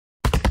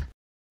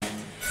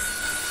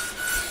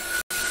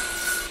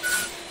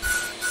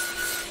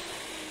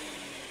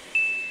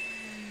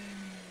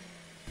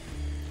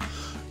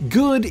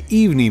Good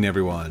evening,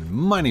 everyone.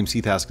 My name's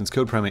Heath, Haskins,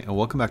 Code Primate, and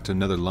welcome back to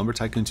another Lumber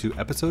Tycoon 2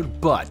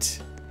 episode,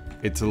 but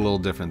it's a little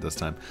different this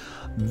time.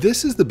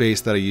 This is the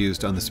base that I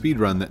used on the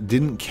speedrun that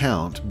didn't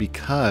count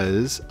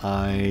because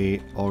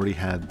I already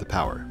had the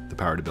power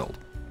to build.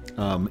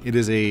 It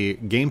is a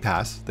game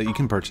pass that you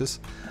can purchase.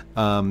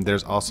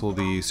 There's also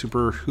the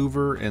Super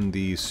Hoover and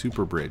the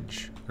Super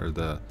Bridge, or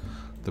the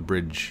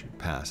bridge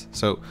pass.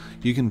 So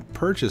you can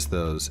purchase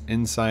those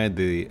inside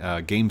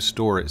the game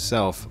store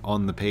itself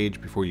on the page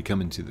before you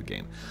come into the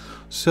game.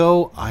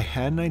 So I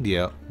had an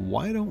idea,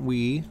 why don't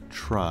we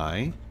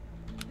try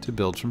to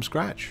build from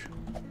scratch?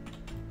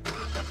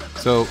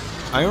 So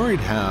I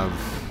already have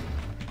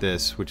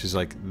this, which is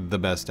like the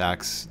best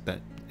axe that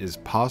is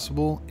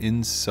possible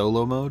in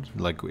solo mode,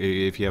 like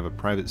if you have a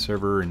private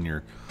server and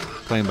you're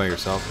playing by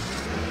yourself.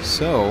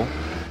 So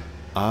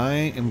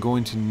I am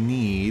going to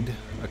need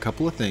a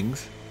couple of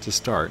things to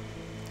start,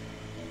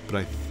 but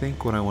I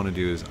think what I want to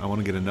do is I want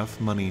to get enough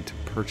money to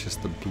purchase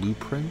the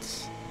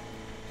blueprints,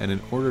 and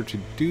in order to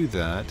do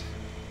that,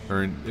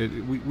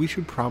 we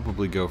should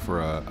probably go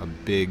for a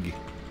big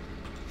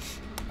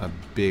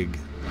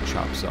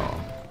chop saw.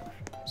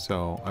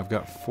 So I've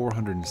got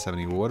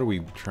 470. What are we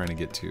trying to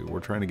get to?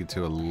 We're trying to get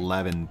to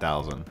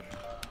 11,000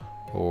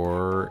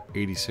 or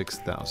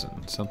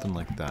 86,000, something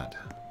like that,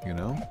 you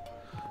know?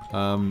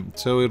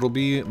 So it'll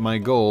be my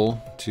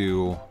goal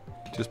to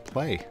just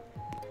play.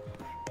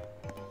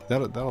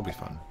 That'll be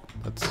fun.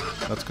 That's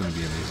going to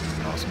be amazing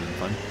and awesome and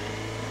fun.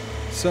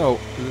 So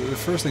the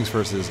first things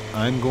first is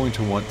I'm going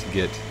to want to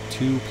get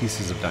 2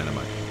 pieces of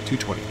dynamite,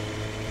 220.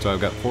 So I've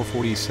got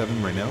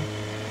 447 right now.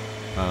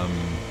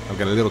 I've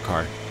got a little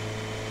car.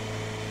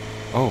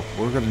 Oh,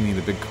 we're going to need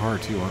a big car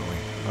too, aren't we?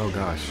 Oh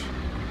gosh.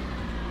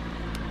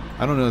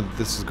 I don't know if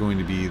this is going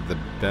to be the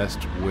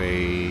best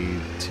way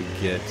to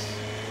get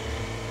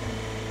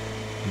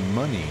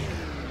money.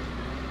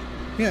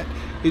 Yeah,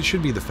 it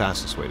should be the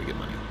fastest way to get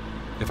money.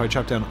 If I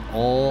chop down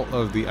all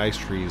of the ice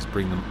trees,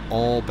 bring them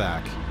all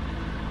back,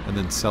 and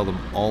then sell them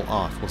all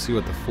off, we'll see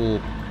what the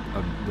full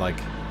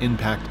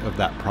impact of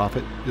that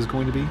profit is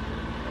going to be.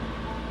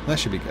 That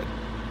should be good.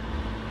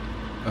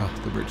 Oh,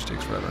 the bridge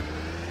takes forever.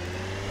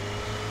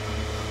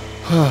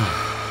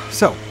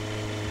 So,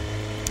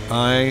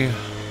 I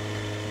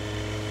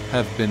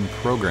have been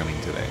programming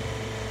today,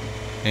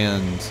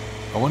 and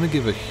I want to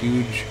give a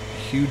huge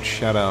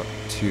shout out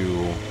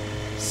to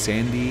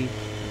Sandy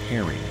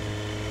Herring,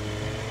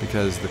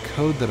 because the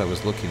code that I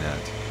was looking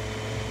at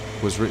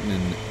was written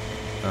in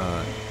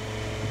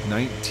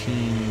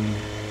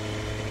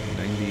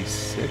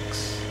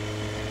 1996,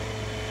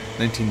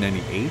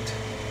 1998,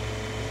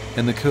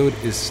 and the code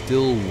is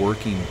still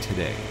working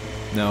today.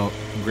 Now,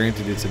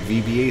 granted, it's a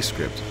VBA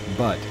script,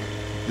 but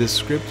this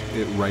script,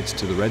 it writes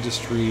to the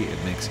registry, it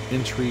makes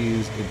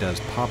entries, it does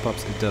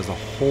pop-ups, it does a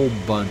whole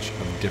bunch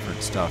of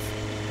different stuff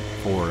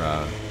for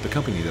the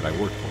company that I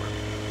work for.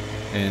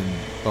 And,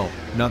 well,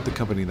 not the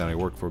company that I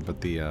work for,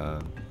 but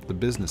the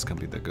business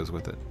company that goes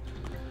with it.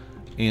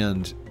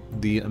 And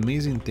the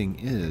amazing thing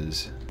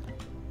is,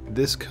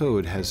 this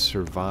code has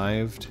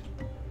survived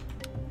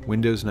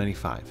Windows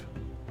 95,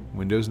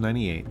 Windows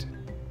 98,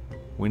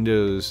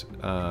 Windows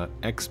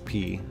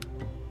XP,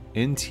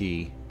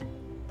 NT,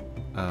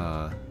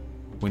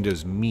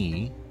 Windows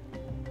Me,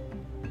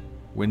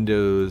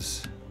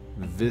 Windows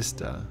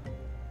Vista,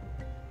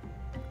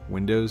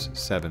 Windows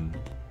 7,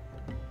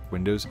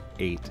 Windows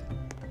 8,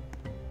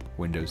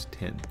 Windows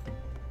 10.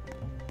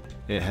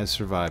 It has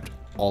survived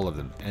all of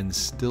them and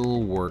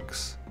still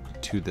works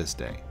to this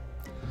day.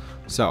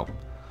 So,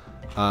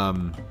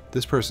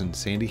 this person,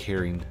 Sandy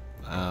Herring,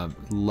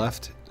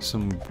 left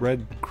some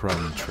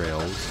breadcrumb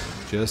trails,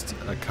 just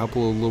a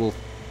couple of little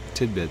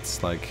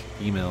tidbits like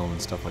email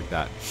and stuff like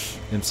that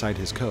inside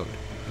his code.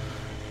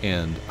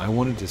 And I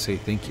wanted to say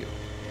thank you.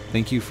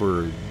 Thank you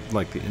for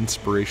like the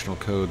inspirational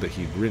code that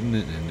he'd written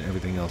and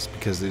everything else,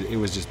 because it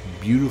was just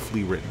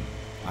beautifully written.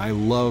 I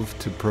love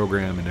to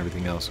program and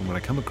everything else, and when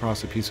I come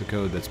across a piece of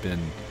code that's been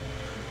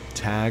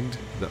tagged,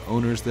 the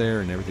owner's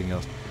there and everything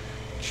else,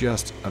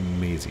 just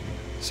amazing.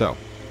 So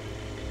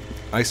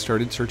I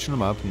started searching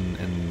him up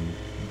and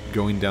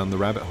going down the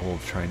rabbit hole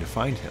of trying to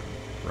find him,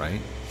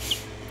 right?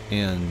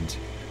 And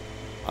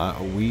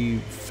we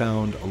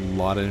found a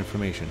lot of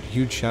information.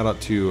 Huge shout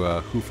out to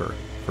Hoover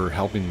for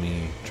helping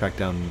me track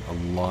down a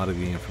lot of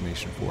the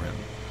information for him.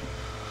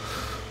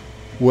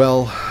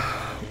 Well,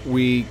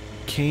 we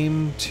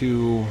came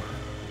to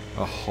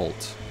a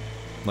halt.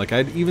 Like,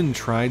 I'd even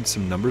tried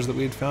some numbers that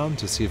we had found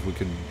to see if we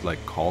could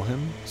like call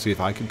him, see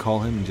if I could call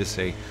him and just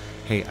say,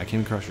 hey, I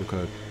came across your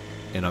code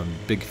and I'm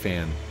a big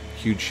fan,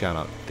 huge shout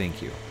out,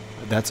 thank you.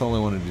 That's all I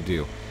wanted to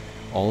do.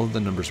 All of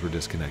the numbers were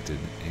disconnected,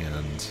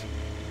 and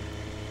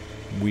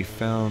we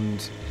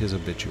found his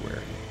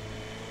obituary.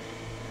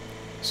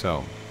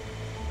 So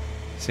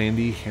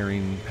Sandy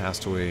Herring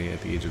passed away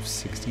at the age of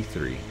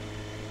 63,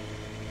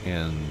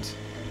 and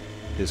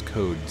his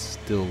code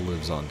still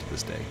lives on to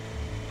this day.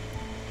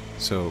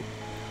 So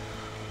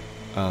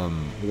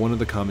one of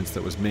the comments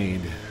that was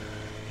made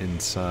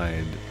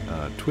inside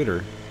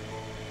Twitter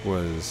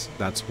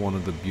that's one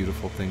of the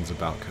beautiful things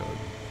about code.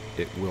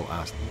 It will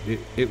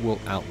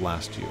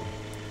outlast you.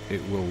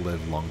 It will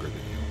live longer than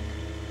you.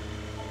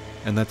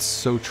 And that's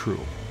so true.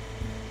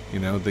 You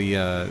know,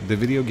 the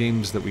video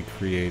games that we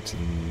create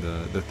and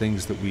the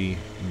things that we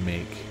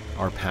make,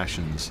 our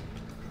passions,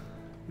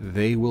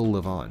 they will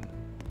live on.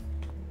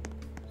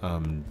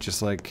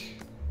 Just like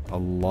a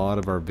lot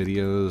of our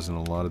videos and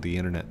a lot of the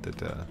internet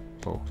that,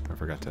 oh, I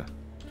forgot to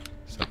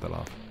set that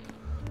off.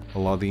 A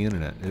lot of the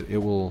internet, it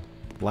will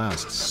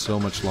last so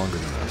much longer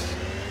than us.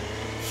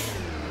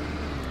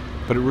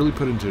 But it really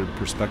put into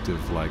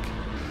perspective, like,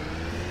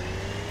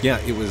 yeah,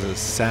 it was a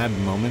sad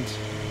moment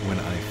when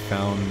I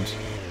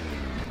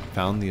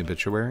found the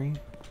obituary,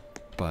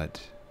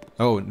 but,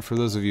 oh, and for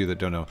those of you that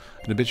don't know,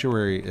 an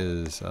obituary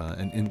is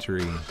an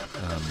entry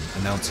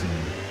announcing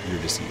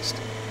you're deceased.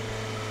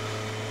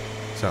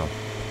 So,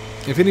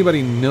 if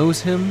anybody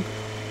knows him,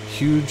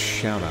 huge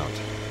shout out.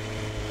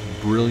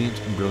 Brilliant,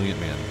 brilliant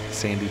man,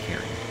 Sandy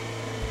Herring.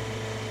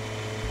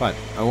 But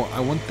I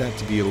want that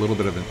to be a little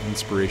bit of an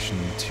inspiration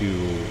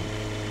to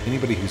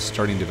anybody who's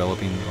starting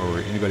developing or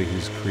anybody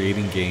who's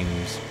creating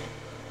games.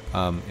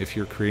 If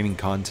you're creating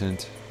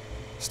content,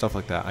 stuff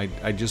like that,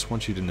 I just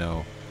want you to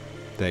know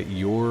that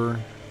your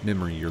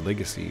memory, your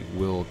legacy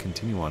will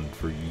continue on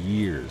for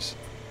years,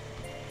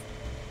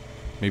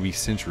 maybe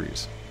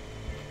centuries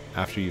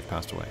after you've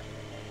passed away.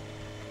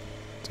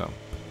 So,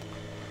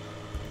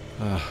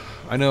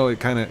 I know it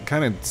kind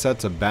of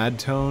sets a bad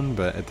tone,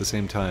 but at the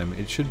same time,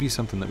 it should be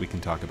something that we can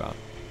talk about.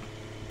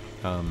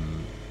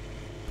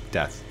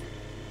 Death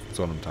is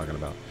what I'm talking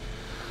about.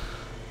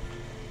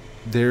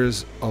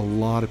 There's a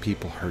lot of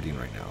people hurting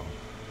right now.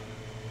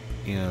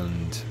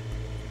 And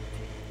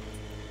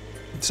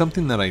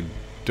something that I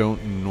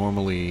don't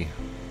normally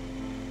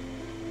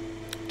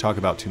talk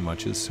about too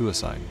much is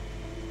suicide.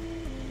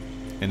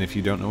 And if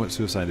you don't know what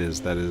suicide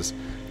is, that is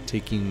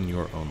taking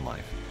your own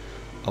life.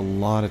 A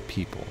lot of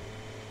people,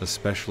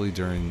 especially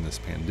during this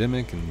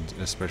pandemic and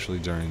especially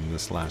during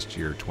this last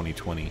year,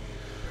 2020,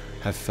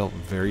 have felt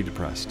very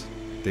depressed.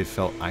 They've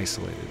felt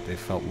isolated. They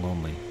felt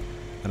lonely.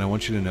 And I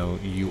want you to know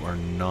you are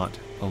not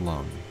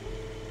alone.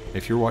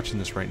 If you're watching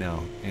this right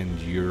now and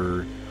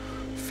you're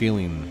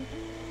feeling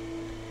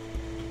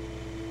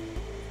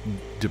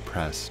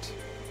depressed,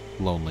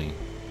 lonely,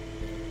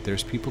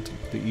 there's people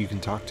that you can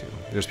talk to.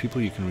 There's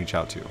people you can reach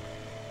out to.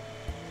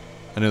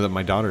 I know that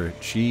my daughter,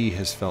 she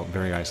has felt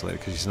very isolated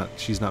because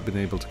she's not been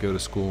able to go to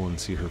school and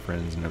see her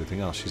friends and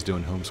everything else. She's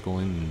doing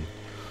homeschooling, and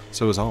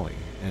so is Ollie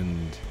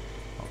and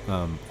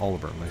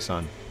Oliver, my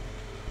son.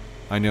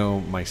 I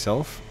know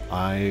myself,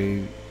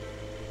 I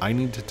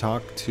need to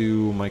talk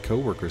to my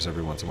coworkers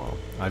every once in a while.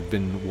 I've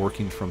been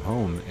working from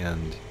home,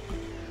 and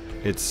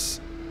it's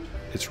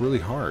really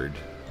hard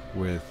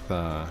with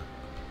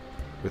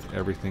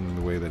everything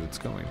the way that it's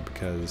going,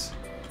 because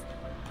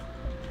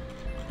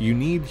you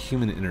need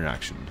human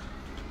interaction.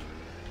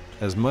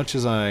 As much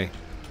as I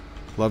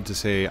love to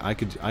say I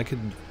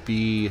could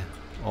be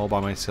all by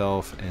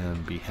myself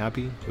and be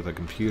happy with a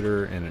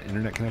computer and an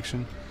internet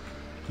connection,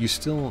 you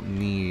still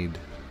need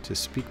to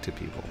speak to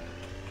people.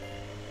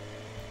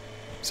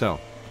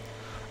 So,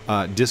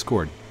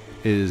 Discord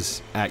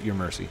is at your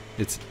mercy.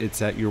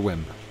 It's at your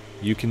whim.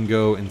 You can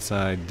go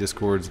inside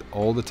Discords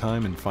all the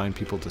time and find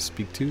people to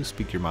speak to,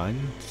 speak your mind,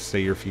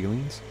 say your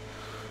feelings.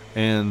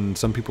 And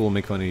some people will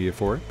make fun of you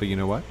for it, but you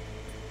know what?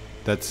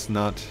 That's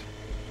not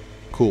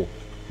cool.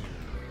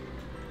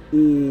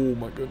 Oh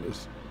my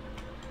goodness.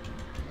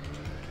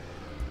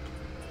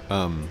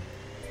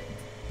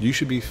 You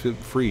should be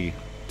free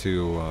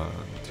to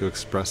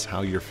express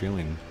how you're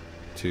feeling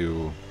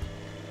to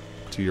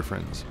your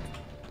friends.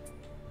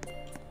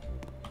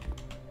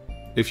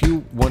 If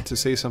you want to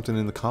say something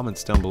in the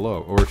comments down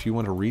below, or if you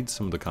want to read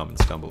some of the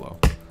comments down below,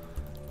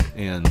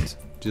 and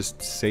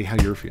just say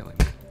how you're feeling,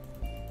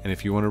 and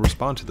if you want to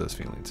respond to those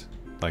feelings,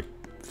 like,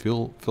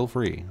 feel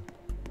free.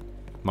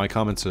 My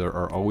comments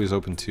are always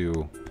open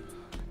to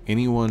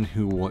anyone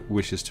who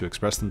wishes to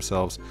express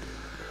themselves.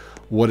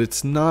 What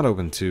it's not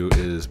open to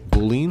is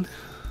bullying,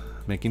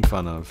 making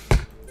fun of,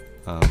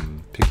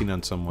 picking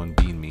on someone,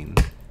 being mean.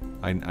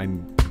 I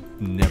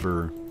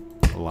never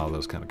allow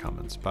those kind of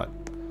comments, but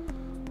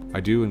I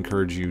do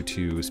encourage you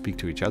to speak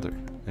to each other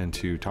and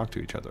to talk to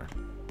each other.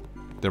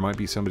 There might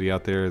be somebody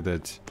out there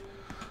that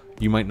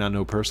you might not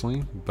know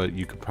personally, but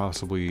you could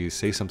possibly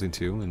say something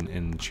to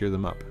and cheer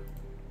them up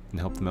and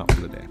help them out for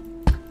the day.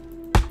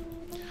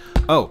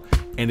 Oh,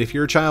 and if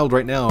you're a child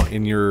right now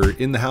and you're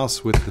in the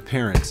house with the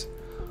parents,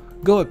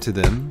 go up to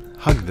them,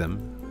 hug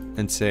them,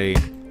 and say,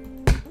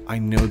 I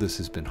know this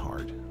has been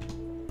hard,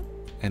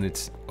 and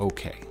it's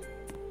okay.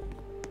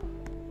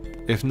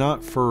 If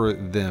not for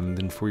them,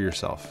 then for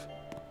yourself.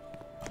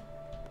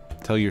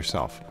 Tell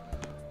yourself,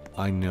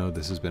 I know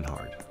this has been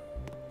hard,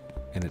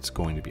 and it's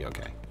going to be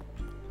okay.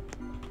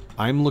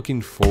 I'm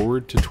looking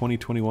forward to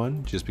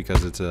 2021 just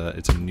because it's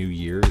a new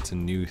year, it's a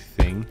new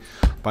thing.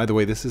 By the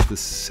way, this is the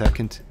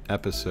second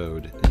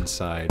episode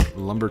inside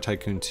Lumber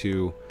Tycoon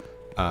 2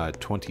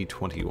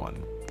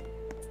 2021.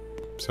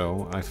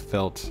 So I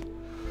felt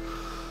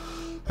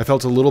I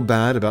felt a little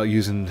bad about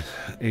using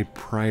a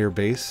prior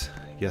base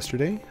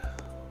yesterday,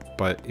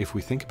 but if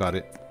we think about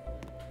it,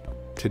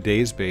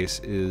 today's base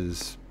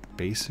is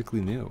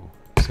basically new.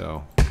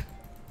 So,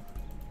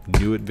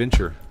 new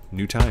adventure,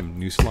 new time,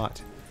 new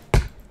slot.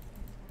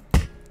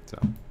 So,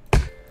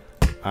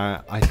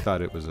 I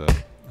thought it was a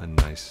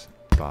nice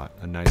thought,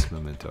 a nice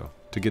memento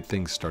to get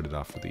things started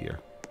off for the year.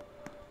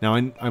 Now,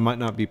 I might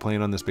not be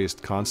playing on this base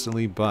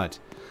constantly, but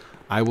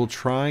I will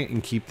try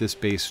and keep this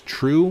base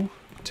true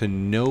to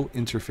no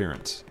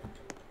interference.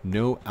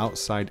 No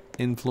outside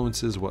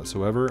influences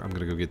whatsoever. I'm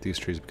going to go get these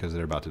trees because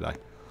they're about to die.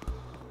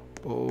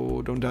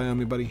 Oh, don't die on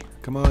me, buddy.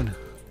 Come on.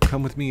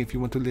 Come with me if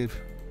you want to live.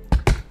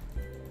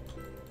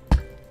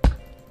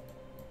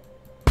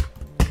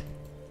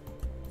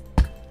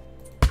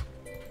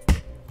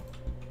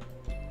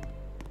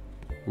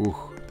 Ooh,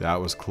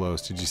 that was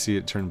close. Did you see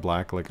it turn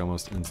black like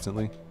almost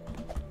instantly?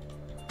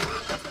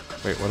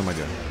 Wait, what am I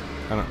doing?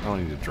 I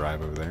don't need to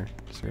drive over there.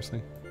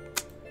 Seriously?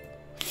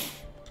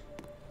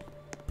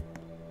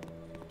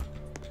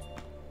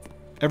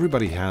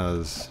 Everybody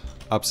has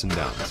ups and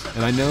downs.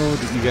 And I know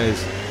that you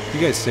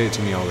guys say it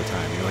to me all the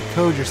time. You're like,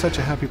 Code, you're such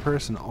a happy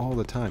person all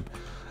the time.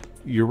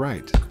 You're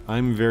right.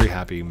 I'm very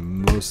happy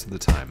most of the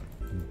time.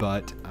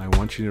 But I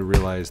want you to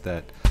realize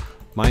that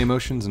my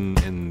emotions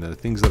and the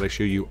things that I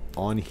show you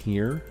on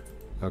here,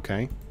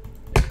 okay,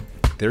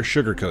 they're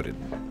sugar-coated.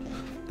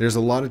 There's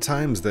a lot of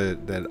times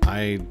that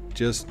I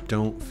just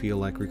don't feel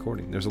like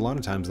recording. There's a lot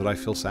of times that I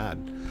feel sad.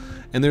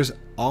 And there's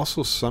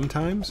also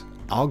sometimes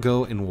I'll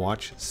go and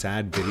watch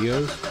sad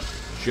videos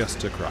just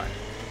to cry.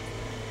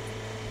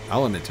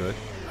 I'll admit to it.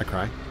 I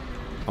cry.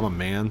 I'm a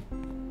man.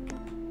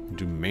 I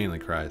do manly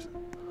cries.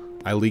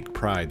 I leak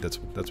pride. That's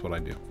what I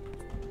do.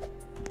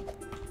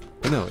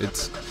 But no,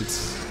 it's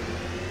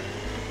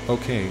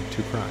okay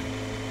to cry.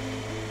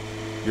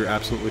 You're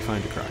absolutely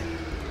fine to cry.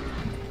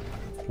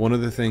 One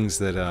of the things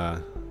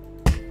that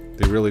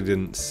they really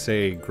didn't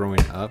say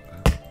growing up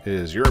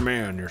is, you're a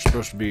man, you're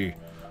supposed to be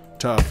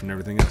tough and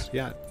everything else.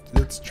 Yeah,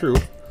 that's true.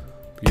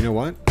 But you know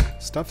what?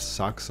 Stuff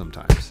sucks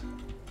sometimes.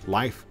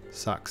 Life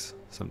sucks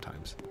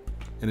sometimes.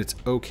 And it's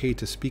okay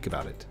to speak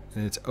about it.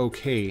 And it's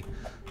okay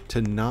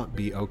to not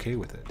be okay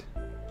with it.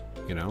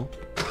 You know?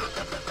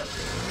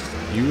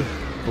 You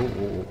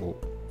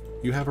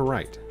have a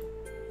right.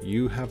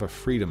 You have a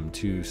freedom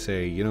to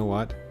say, you know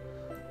what?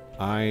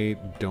 I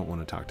don't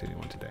want to talk to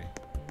anyone today.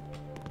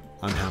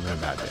 I'm having a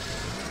bad day.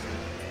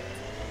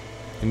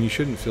 And you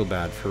shouldn't feel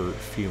bad for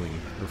feeling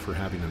or for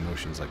having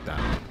emotions like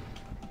that.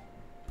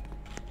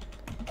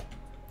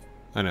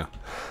 I know.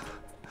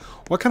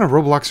 What kind of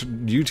Roblox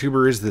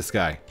YouTuber is this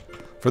guy?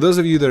 For those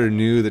of you that are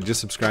new, that just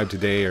subscribed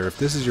today, or if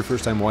this is your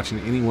first time watching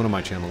any one of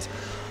my channels,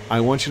 I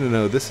want you to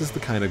know this is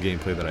the kind of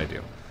gameplay that I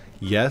do.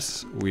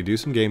 Yes, we do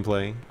some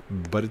gameplay,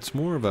 but it's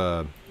more of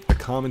a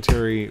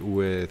commentary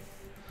with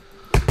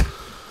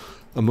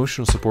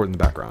emotional support in the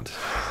background.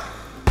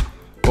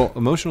 Well,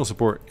 emotional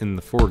support in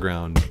the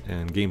foreground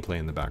and gameplay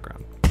in the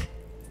background.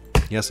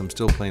 Yes, I'm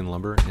still playing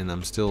Lumber and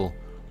I'm still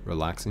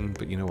relaxing,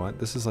 but you know what?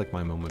 This is like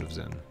my moment of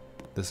zen.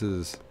 This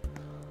is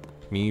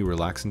me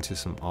relaxing to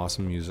some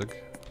awesome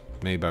music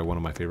made by one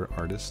of my favorite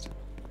artists,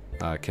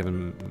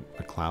 Kevin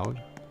MacLeod.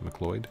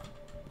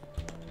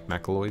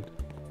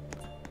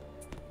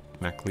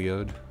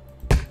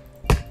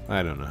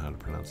 I don't know how to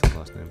pronounce his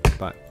last name,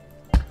 but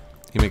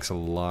he makes a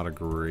lot of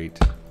great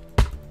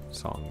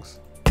songs.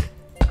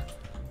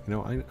 You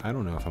know, I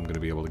don't know if I'm going to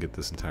be able to get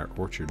this entire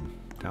orchard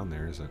down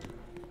there, is it?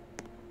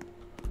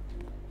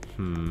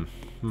 Man,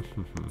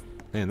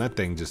 that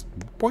thing just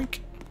boink.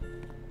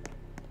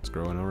 It's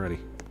growing already.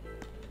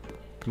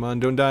 Come on,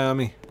 don't die on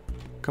me.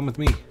 Come with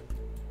me.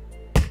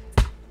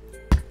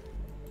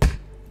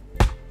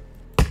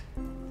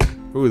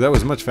 Ooh, that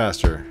was much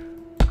faster.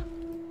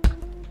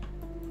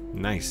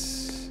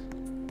 Nice.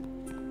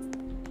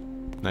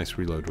 Nice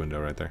reload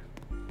window right there.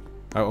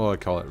 Oh, well, I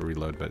call it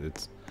reload, but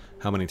it's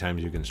how many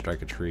times you can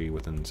strike a tree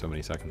within so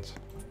many seconds.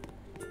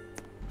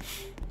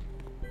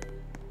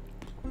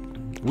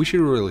 We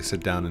should really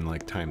sit down and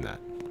like time that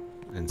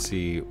and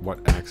see what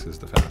axe is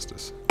the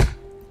fastest.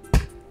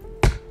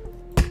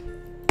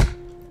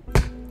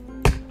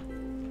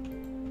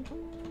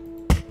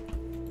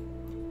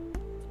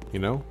 You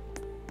know?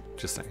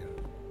 Just saying.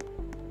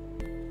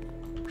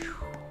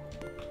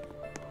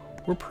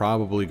 We're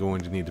probably going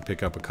to need to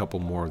pick up a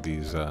couple more of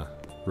these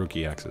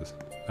Ruki axes.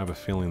 I have a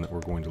feeling that we're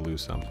going to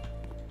lose some.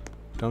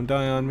 Don't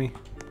die on me.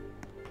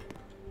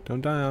 Don't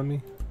die on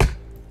me.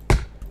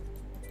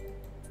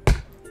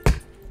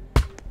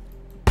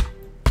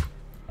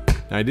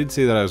 Now, I did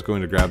say that I was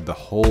going to grab the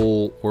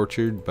whole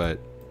orchard, but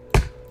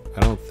I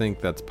don't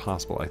think that's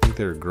possible. I think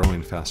they're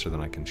growing faster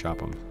than I can chop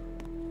them.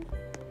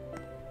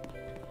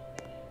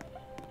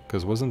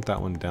 Because wasn't that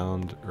one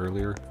downed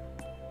earlier?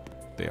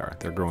 They are.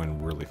 They're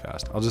growing really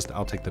fast.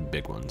 I'll take the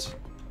big ones.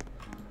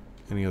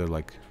 Any other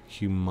like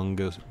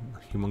humongioso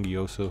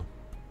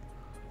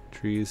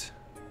trees?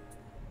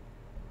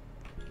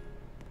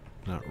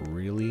 Not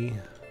really.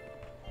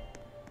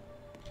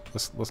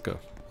 Let's go.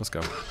 Let's go.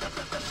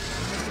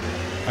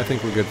 I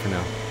think we're good for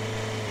now.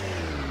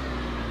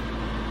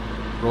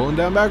 Rolling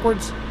down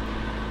backwards.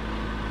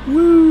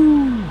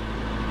 Woo!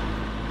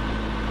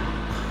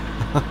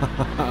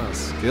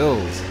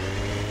 Skills.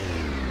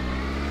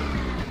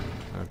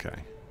 Okay.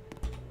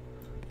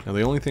 Now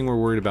the only thing we're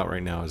worried about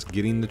right now is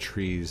getting the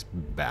trees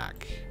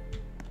back.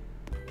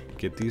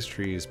 Get these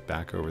trees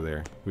back over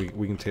there. We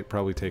can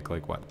probably take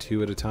like what,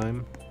 2 at a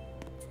time?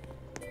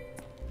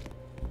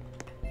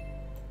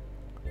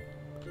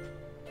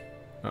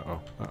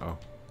 Uh-oh, uh-oh.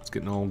 It's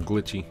getting all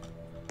glitchy.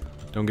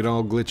 Don't get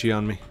all glitchy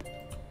on me.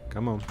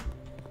 Come on.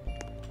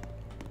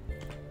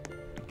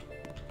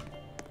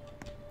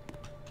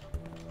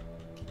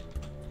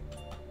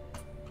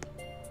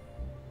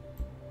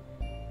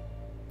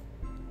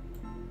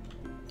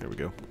 There we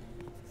go.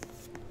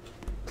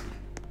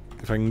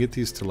 If I can get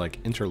these to like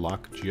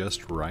interlock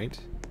just right,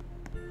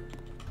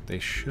 they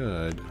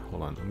should.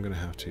 Hold on, I'm gonna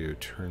have to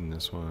turn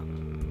this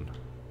one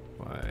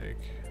like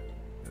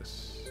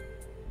this.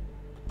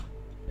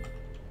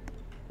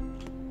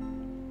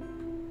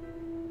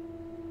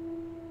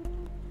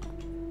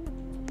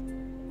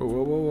 Whoa,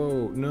 whoa, whoa,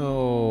 whoa.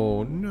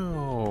 No,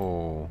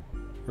 no.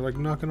 We're like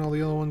knocking all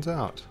the other ones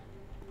out.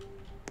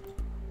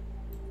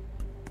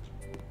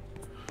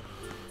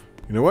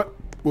 You know what?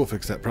 We'll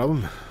fix that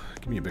problem.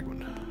 Give me a big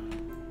one.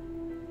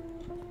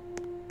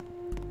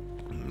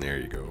 There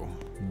you go.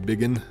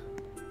 Biggin.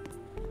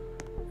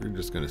 You're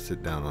just going to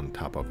sit down on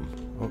top of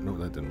them. Oh, no,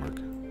 that didn't work.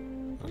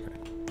 Okay.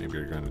 Maybe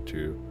you're going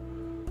to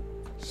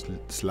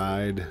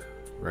slide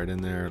right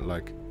in there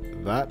like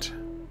that.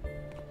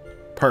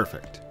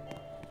 Perfect.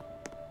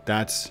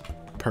 That's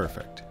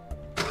perfect.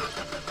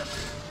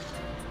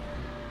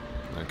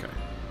 Okay.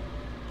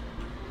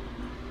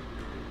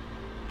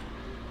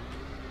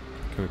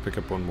 Can we pick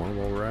up one more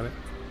while we're at it?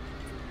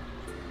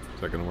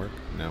 Is that gonna work?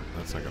 No,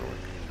 that's not gonna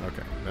work.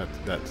 Okay,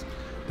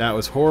 that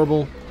was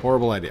horrible,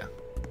 horrible idea.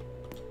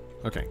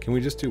 Okay, can we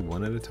just do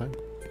one at a time?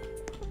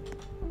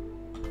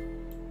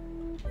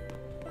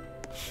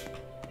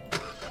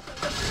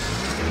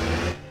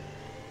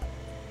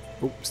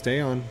 Oh, stay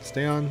on,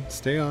 stay on,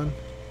 stay on.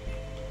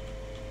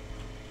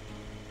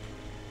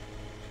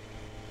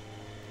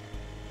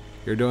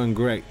 You're doing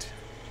great.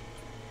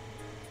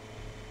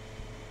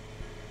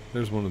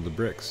 There's one of the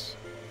bricks.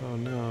 Oh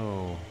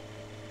no.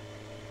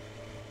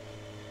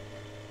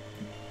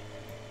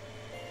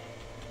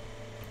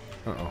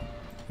 Uh-oh.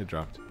 It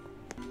dropped.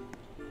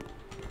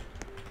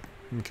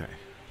 Okay.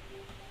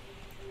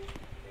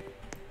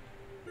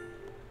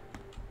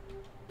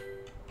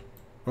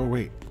 Oh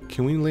wait.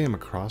 Can we lay them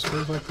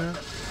crossways like that?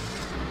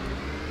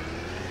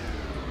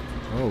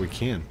 Oh, we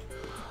can.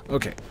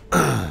 Okay.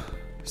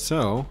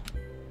 So,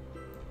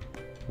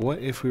 what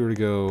if we were to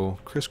go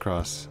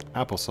crisscross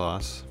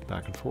applesauce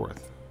back and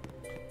forth?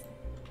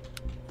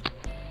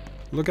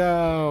 Look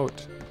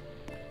out!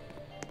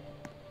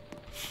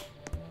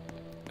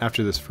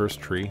 After this first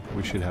tree,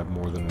 we should have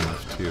more than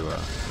enough to,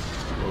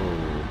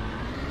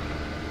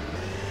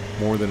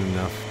 more than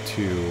enough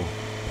to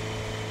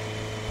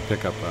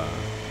pick up,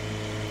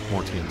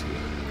 more TNT.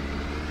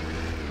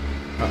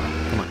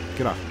 Uh-oh, come on,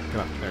 get off,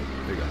 there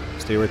you go,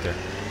 stay right there.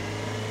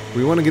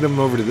 We want to get them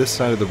over to this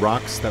side of the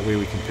rocks, that way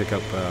we can pick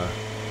up,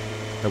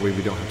 that way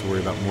we don't have to worry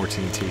about more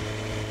TNT.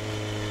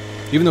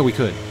 Even though we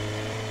could,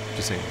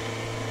 just saying.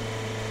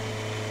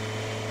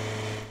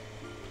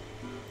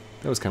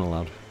 That was kind of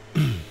loud.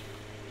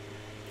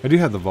 I do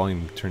have the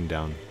volume turned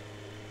down,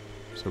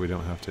 so we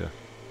don't have to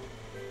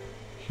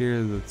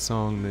hear the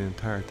song the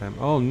entire time.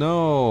 Oh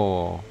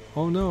no!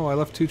 Oh no, I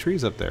left 2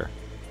 trees up there.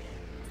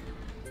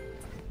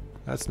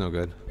 That's no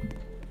good.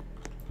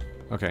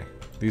 Okay,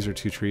 these are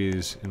 2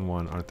 trees in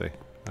one, aren't they?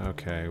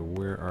 Okay,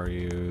 where are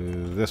you?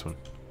 This one.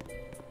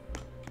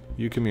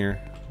 You come here.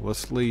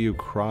 Let's lay you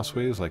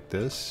crossways like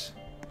this.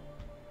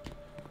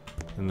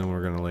 And then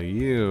we're gonna lay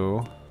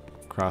you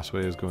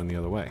crossways going the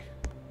other way.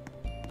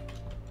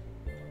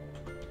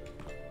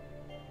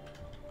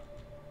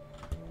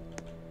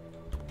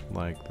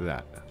 Like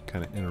that.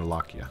 Kind of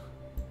interlock you.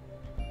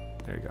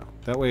 There you go.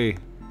 That way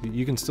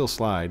you can still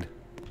slide,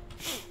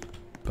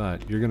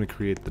 but you're going to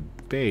create the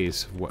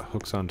base of what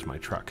hooks onto my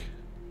truck.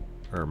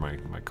 Or my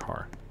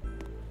car.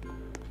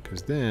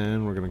 Because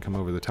then we're going to come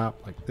over the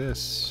top like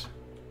this.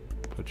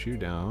 Put you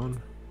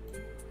down.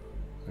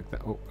 Like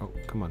that. Oh,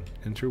 come on.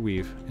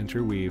 Interweave.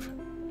 Interweave.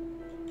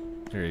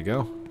 There you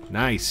go.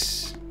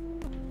 Nice!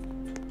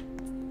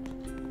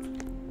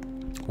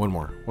 One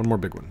more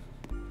big one.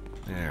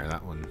 There,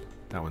 that one.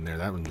 That one there,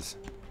 that one's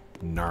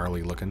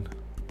gnarly looking.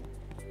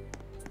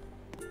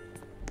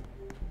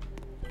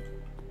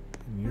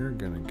 And you're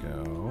gonna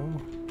go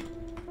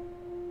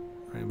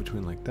right in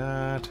between like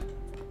that.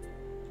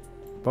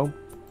 Boom.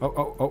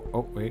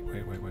 Oh, wait.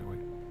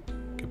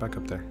 Get back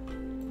up there.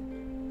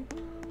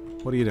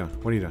 What are you doing?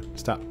 What are you doing?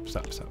 Stop.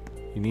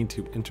 You need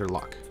to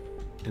interlock.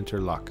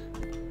 Interlock.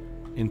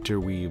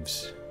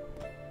 Interweaves.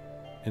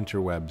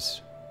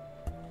 Interwebs.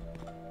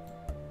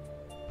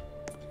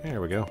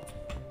 There we go.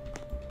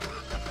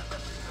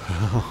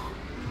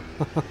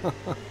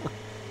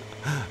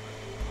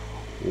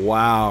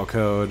 Wow,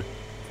 code.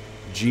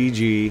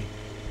 GG.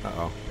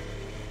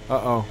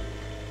 Uh-oh.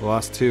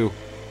 Lost 2.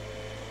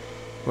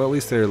 Well, at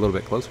least they're a little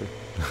bit closer.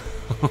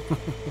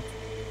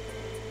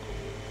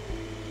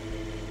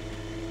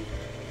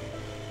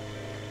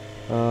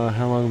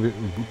 How long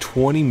have we...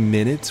 20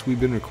 minutes we've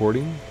been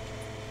recording?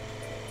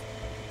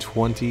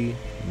 20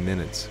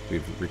 minutes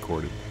we've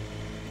recorded.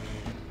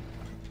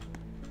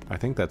 I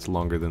think that's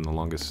longer than the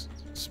longest,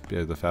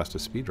 the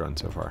fastest speed run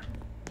so far.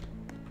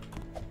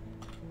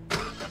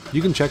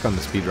 You can check on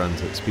the speed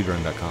runs at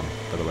speedrun.com,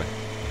 by the way,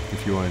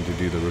 if you wanted to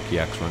do the Rookie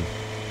X run.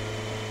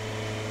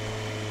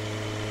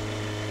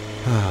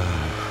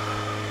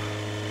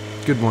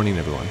 Good morning,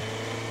 everyone.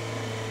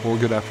 Or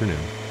good afternoon,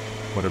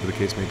 whatever the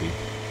case may be.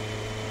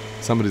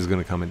 Somebody's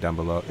going to comment down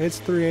below, it's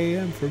 3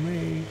 a.m. for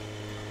me.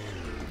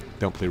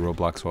 Don't play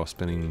Roblox while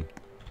spinning,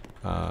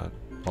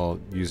 while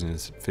using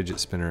his fidget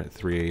spinner at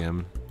 3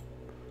 a.m.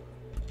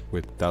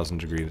 with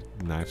 1,000-degree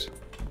knives.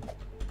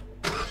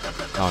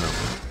 Oh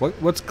no.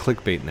 What's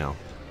clickbait now?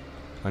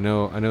 I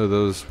know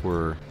those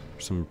were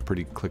some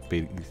pretty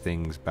clickbaity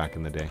things back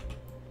in the day.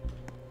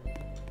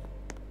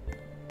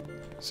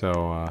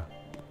 So,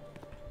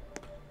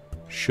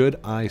 should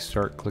I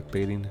start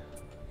clickbaiting?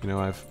 You know,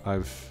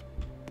 I've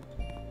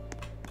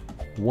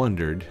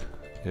wondered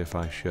if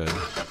I should.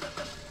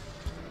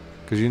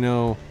 Because, you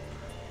know,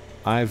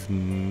 I've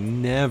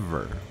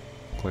never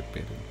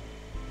clickbaited.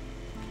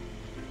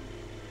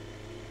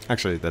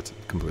 Actually, that's a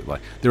complete lie.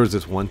 There was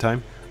this one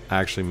time I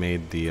actually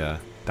made the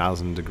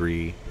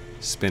 1,000-degree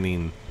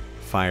spinning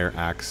fire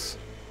axe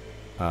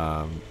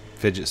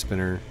fidget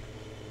spinner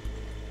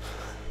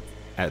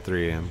at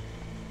 3 a.m.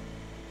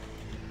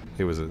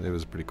 It was a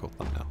pretty cool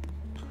thumbnail.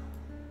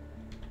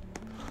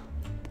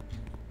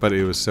 But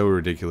it was so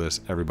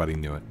ridiculous, everybody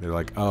knew it. They're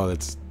like, oh,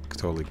 that's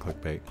totally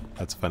clickbait.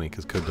 That's funny,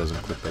 because code doesn't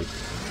clickbait.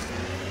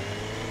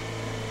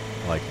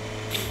 I like it.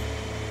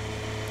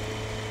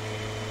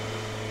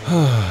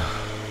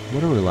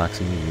 What a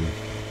relaxing evening.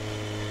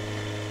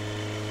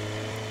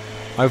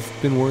 I've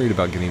been worried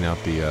about getting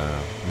out the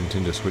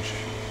Nintendo Switch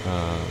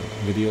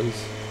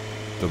videos.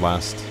 The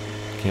last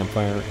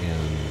Campfire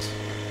and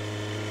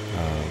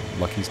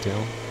Lucky's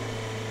Tale.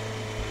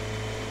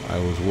 I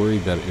was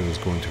worried that it was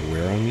going to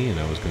wear on me and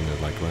I was going to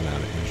like run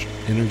out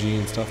of energy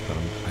and stuff, but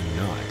I'm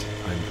not.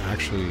 I'm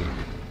actually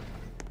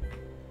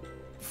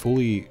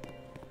fully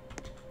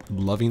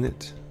loving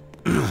it.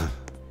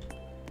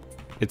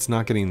 It's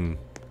not getting...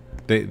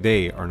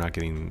 They are not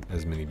getting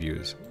as many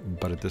views,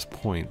 but at this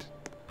point,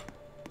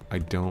 I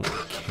don't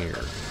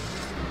care.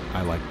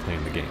 I like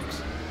playing the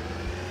games,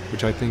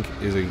 which I think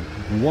is a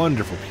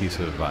wonderful piece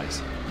of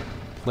advice.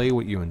 Play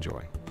what you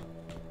enjoy.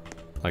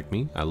 Like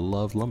me, I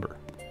love Lumber.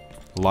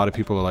 A lot of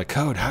people are like,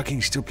 Code, how can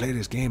you still play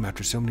this game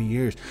after so many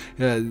years?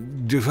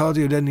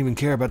 Defaultio doesn't even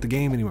care about the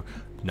game anymore.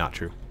 Not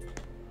true.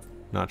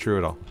 Not true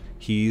at all.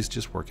 He's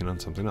just working on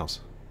something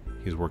else.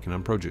 He's working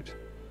on PROJOOT,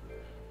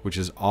 which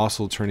is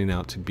also turning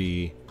out to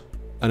be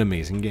an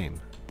amazing game,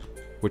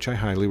 which I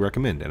highly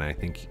recommend, and I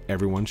think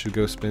everyone should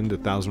go spend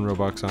 1,000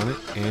 Robux on it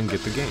and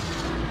get the game.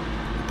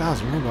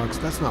 1,000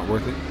 Robux? That's not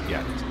worth it.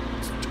 Yeah,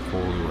 it's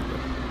totally worth it.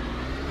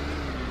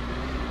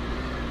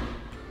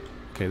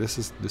 Okay, this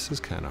is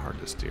kind of hard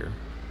to steer.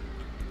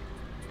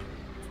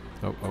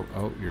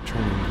 Oh, you're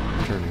turning.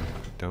 You're turning.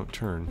 Don't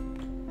turn.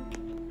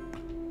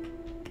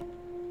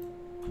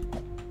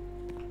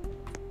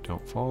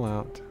 Don't fall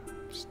out.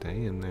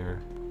 Stay in there.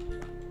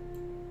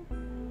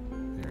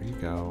 There you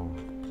go.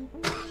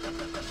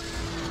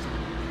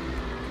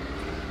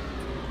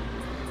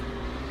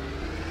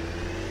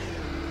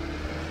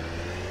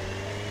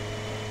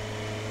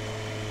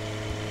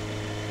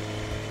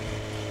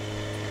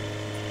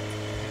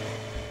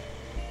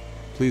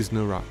 Please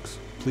no rocks.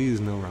 Please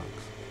no rocks.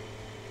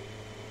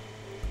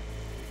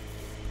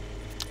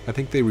 I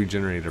think they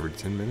regenerate every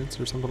 10 minutes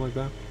or something like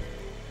that.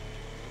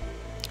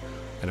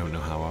 I don't know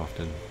how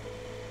often.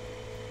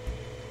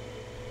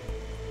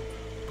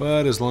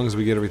 But as long as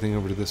we get everything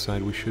over to this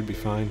side, we should be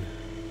fine.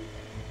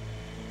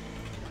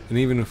 And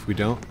even if we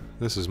don't,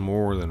 this is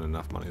more than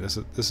enough money. This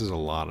is a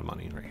lot of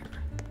money right here.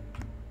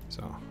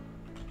 So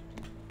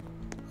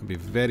I'll be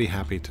very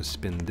happy to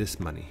spend this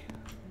money.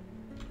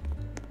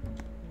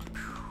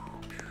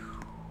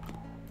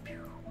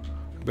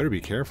 Better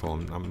be careful.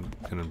 I'm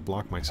gonna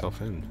block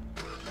myself in.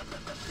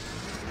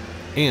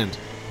 And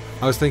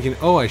I was thinking,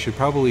 oh, I should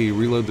probably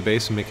reload the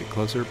base and make it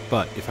closer,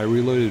 but if I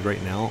reloaded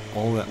right now,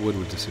 all that wood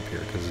would disappear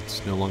because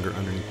it's no longer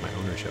underneath my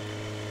ownership.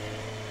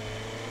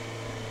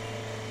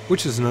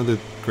 Which is another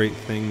great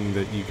thing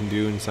that you can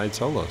do inside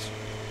solos.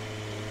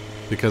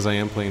 Because I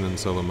am playing in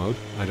solo mode,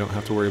 I don't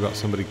have to worry about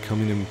somebody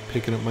coming and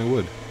picking up my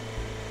wood.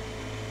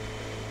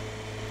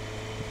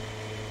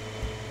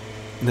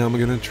 Now I'm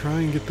gonna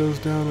try and get those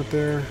down up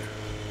there.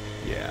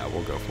 Yeah,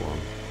 we'll go for them.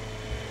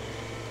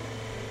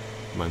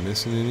 Am I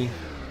missing any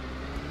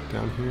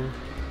down here?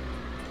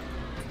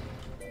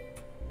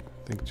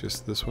 I think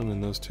just this one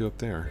and those two up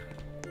there.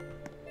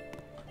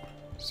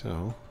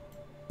 So,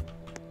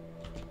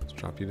 let's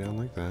drop you down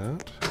like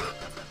that.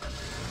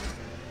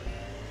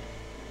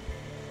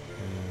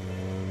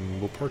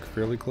 And we'll park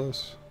fairly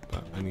close,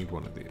 but I need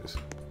one of these.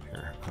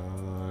 Here,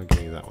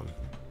 give me that one.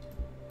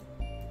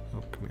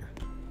 Oh, come here.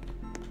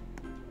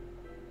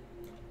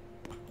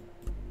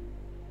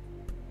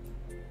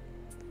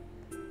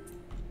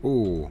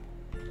 Ooh.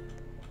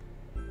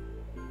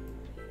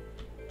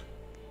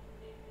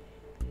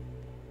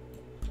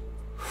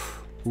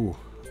 Ooh.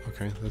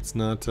 Okay, that's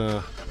not,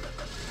 I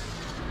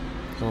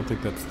don't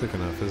think that's thick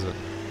enough, is it?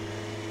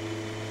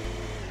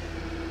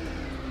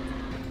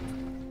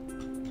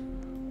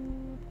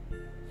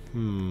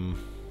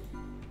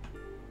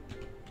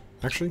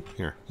 Actually,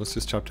 here, let's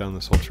just chop down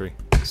this whole tree.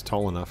 It's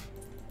tall enough.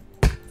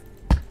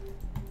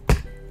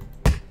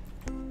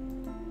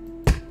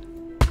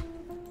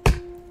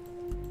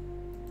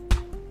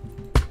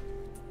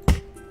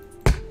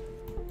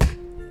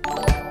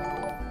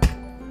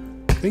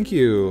 Thank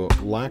you,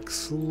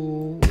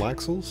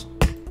 Laxels,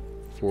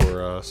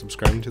 for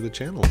subscribing to the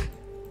channel.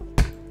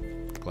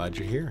 Glad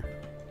you're here.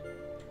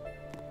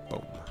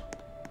 Boom.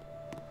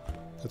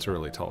 That's a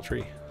really tall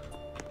tree.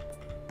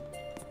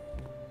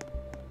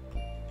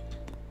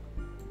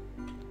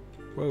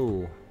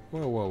 Whoa.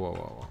 Whoa, whoa, whoa, whoa,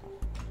 whoa.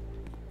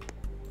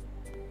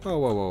 Whoa,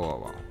 whoa, whoa, whoa,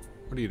 whoa.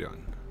 What are you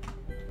doing?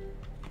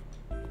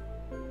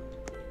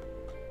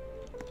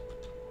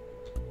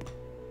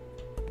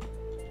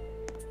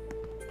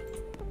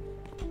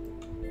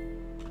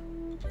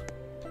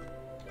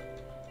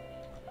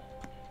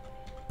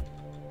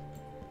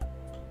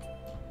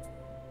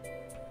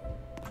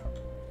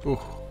 Ooh.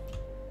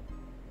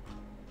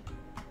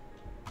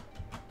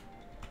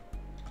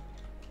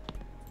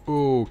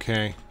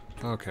 Okay.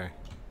 Okay.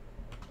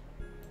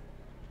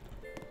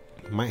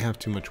 Might have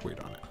too much weight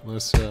on it.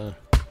 Let's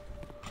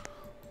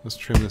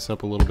trim this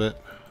up a little bit.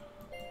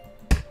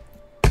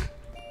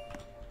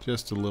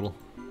 Just a little.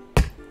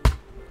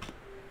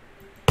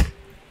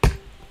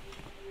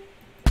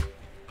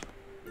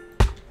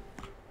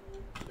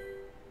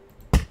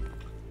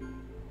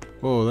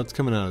 Whoa, that's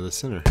coming out of the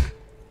center.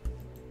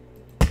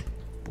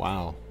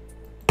 Wow.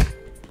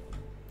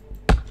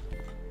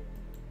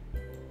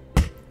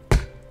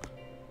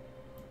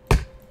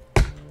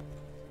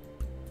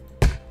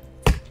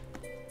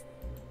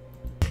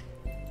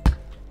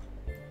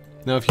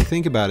 Now, if you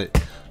think about it,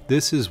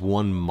 this is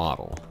one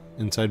model.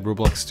 Inside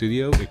Roblox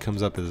Studio, it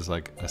comes up as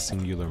like a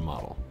singular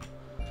model.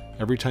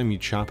 Every time you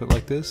chop it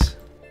like this,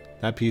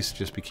 that piece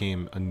just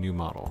became a new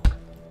model.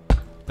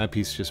 That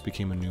piece just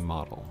became a new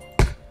model.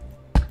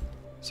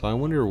 So I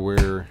wonder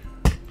where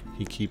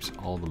he keeps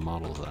all the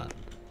models at,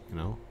 you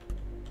know?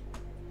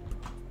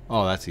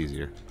 Oh, that's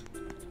easier.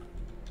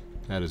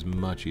 That is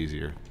much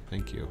easier.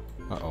 Thank you.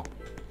 Uh-oh.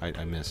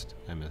 I missed.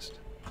 I missed.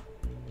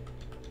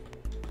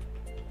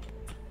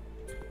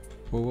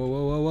 Whoa, whoa,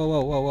 whoa, whoa, whoa,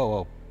 whoa, whoa, whoa,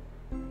 whoa.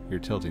 You're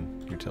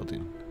tilting. You're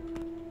tilting.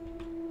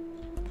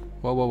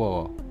 Whoa, whoa, whoa,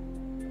 whoa.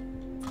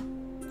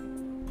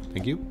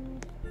 Thank you.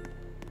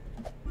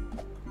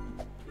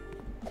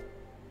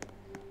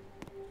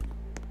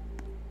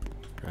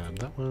 Grab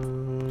that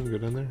one. Go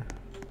down there.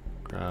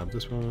 Grab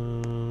this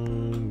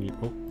one.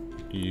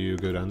 You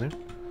go down there.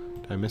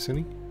 Did I miss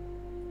any?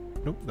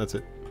 Nope, that's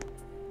it.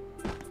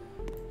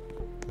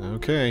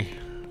 Okay.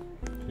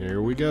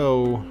 Here we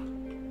go.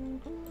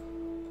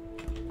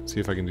 See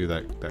if I can do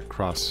that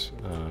cross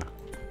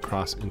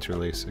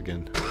interlace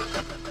again.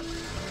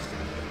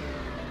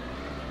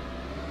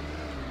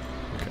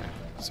 Okay,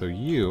 so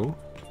you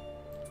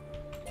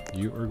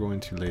are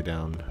going to lay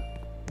down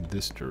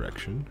this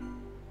direction,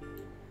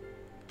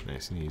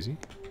 nice and easy.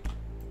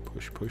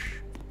 Push, push,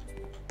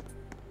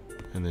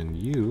 and then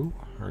you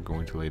are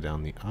going to lay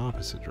down the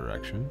opposite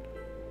direction.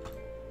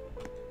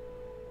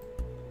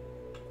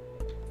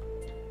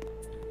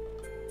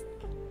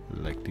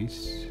 Like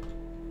this.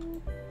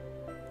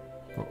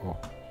 Oh,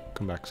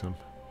 come back some.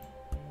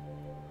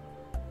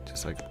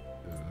 Just like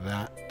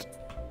that,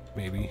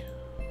 maybe.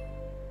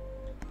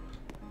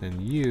 Then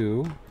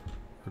you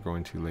are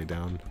going to lay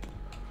down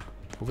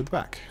over the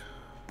back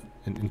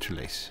and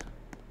interlace.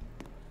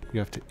 You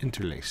have to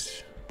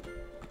interlace.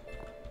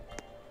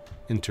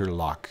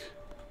 Interlock.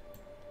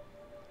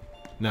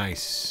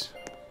 Nice.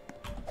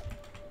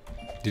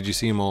 Did you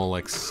see him all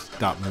like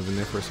stop moving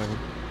there for a second?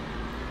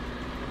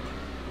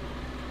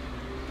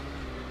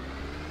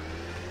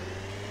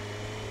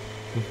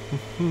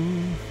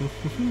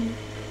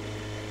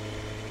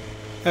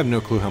 I have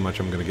no clue how much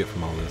I'm going to get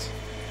from all this.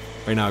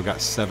 Right now I've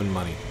got 7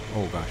 money.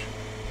 Oh gosh.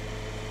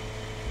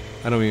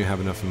 I don't even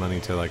have enough money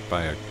to like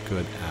buy a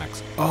good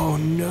axe. Oh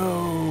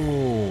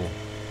no!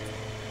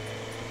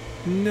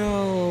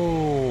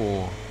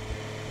 No!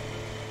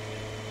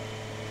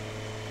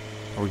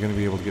 Are we going to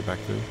be able to get back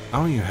through? I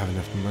don't even have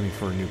enough money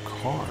for a new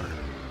car.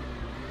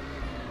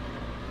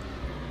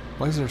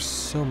 Why is there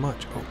so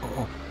much?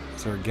 Oh.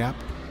 Is there a gap?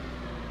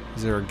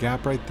 Is there a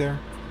gap right there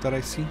that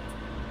I see?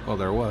 Well,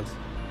 there was.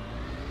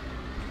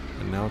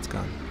 And now it's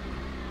gone.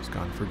 It's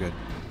gone for good.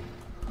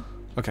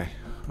 Okay.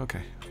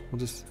 We'll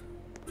just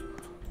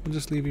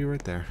leave you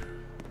right there.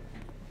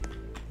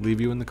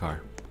 Leave you in the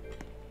car.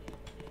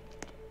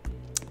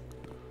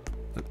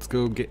 Let's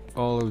go get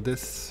all of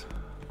this.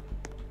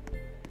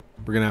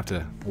 We're gonna have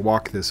to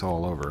walk this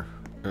all over.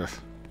 Ugh.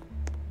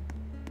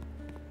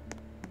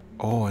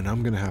 Oh, and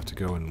I'm gonna have to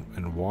go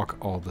and walk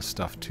all the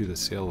stuff to the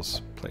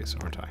sales place,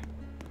 aren't I?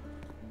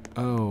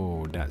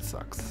 Oh, that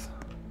sucks.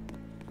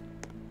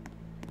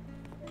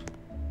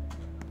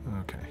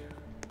 Okay.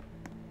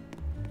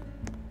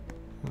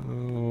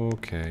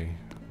 Okay.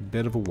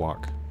 Bit of a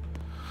walk.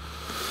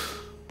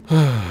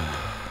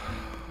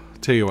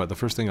 Tell you what, the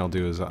first thing I'll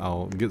do is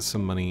I'll get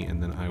some money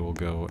and then I will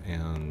go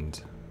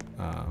and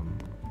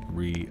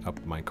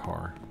re-up my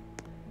car.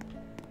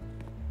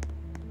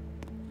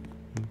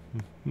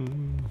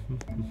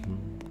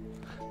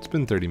 It's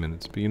been 30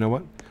 minutes, but you know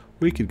what?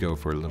 We could go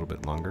for a little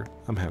bit longer.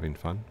 I'm having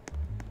fun.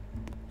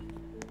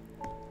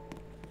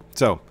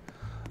 So,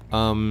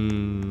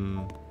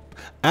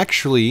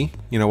 actually,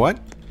 you know what?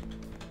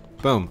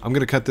 Boom. I'm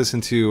going to cut this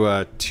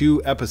into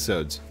 2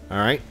 episodes. All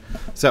right?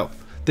 So,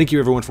 thank you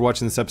everyone for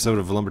watching this episode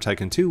of Lumber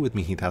Tycoon 2 with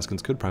me, Heath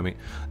Haskins, Code Primate.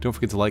 Don't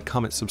forget to like,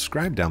 comment,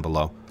 subscribe down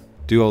below.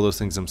 Do all those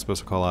things I'm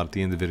supposed to call out at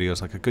the end of the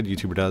videos like a good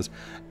YouTuber does.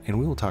 And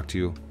we will talk to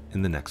you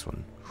in the next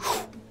one.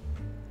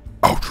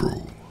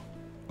 Outro.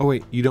 Oh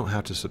wait, you don't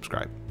have to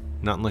subscribe.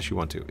 Not unless you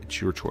want to.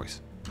 It's your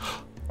choice.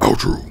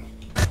 Outro.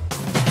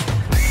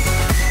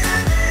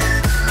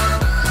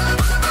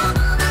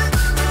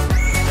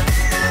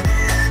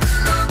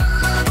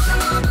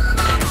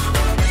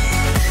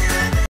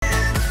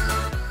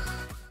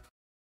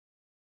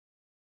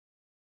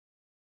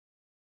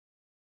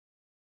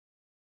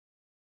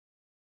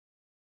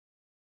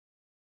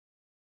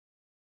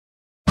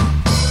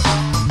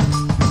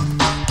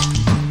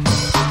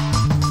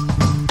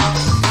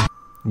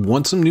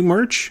 Want some new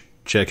merch?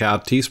 Check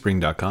out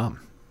teespring.com.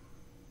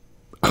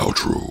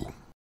 Outro.